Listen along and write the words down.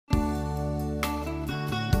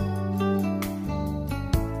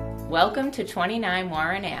Welcome to 29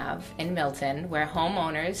 Warren Ave in Milton, where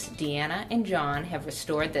homeowners Deanna and John have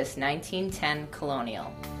restored this 1910 colonial.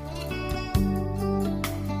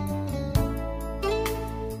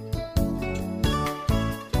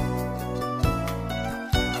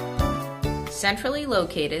 Centrally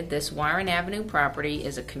located, this Warren Avenue property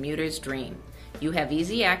is a commuter's dream. You have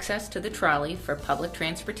easy access to the trolley for public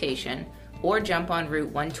transportation, or jump on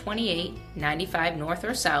Route 128, 95 north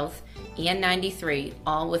or south, and 93,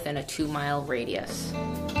 all within a 2-mile radius.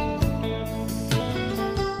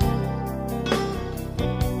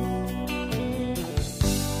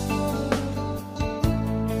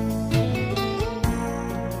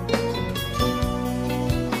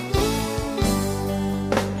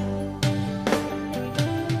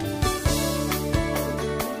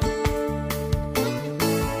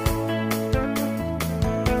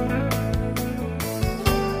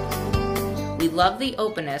 We love the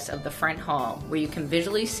openness of the front hall, where you can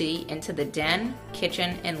visually see into the den,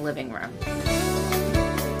 kitchen, and living room.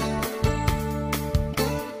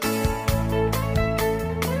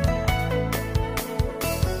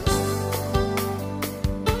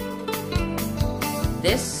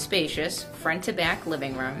 This spacious front-to-back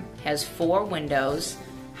living room has 4 windows,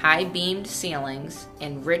 high-beamed ceilings,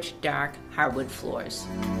 and rich dark hardwood floors.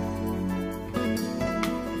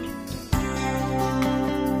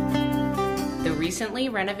 The recently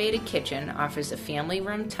renovated kitchen offers a family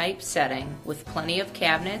room type setting with plenty of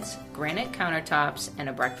cabinets, granite countertops, and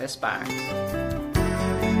a breakfast bar.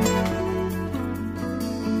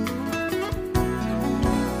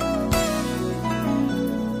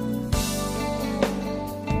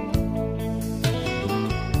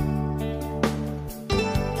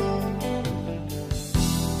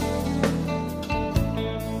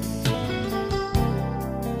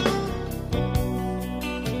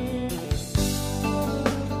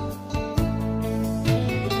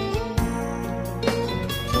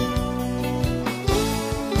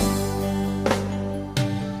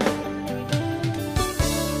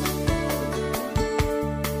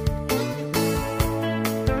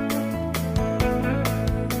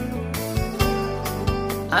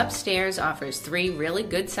 Upstairs offers 3 really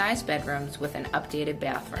good-sized bedrooms with an updated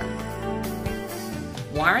bathroom.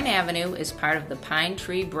 Warren Avenue is part of the Pine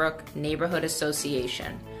Tree Brook Neighborhood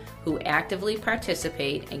Association, who actively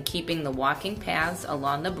participate in keeping the walking paths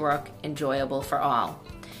along the brook enjoyable for all.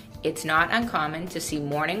 It's not uncommon to see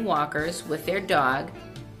morning walkers with their dog,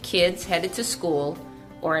 kids headed to school,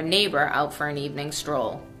 or a neighbor out for an evening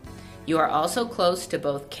stroll. You are also close to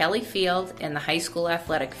both Kelly Field and the high school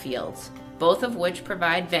athletic fields, both of which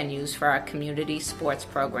provide venues for our community sports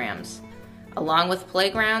programs, along with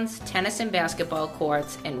playgrounds, tennis and basketball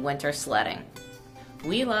courts, and winter sledding.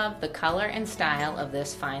 We love the color and style of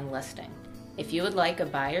this fine listing. If you would like a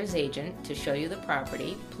buyer's agent to show you the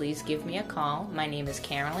property, please give me a call. My name is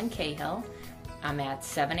Carolyn Cahill. I'm at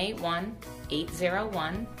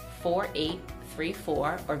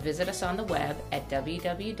 781-801-4834, or visit us on the web at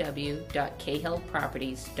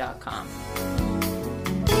www.cahillproperties.com.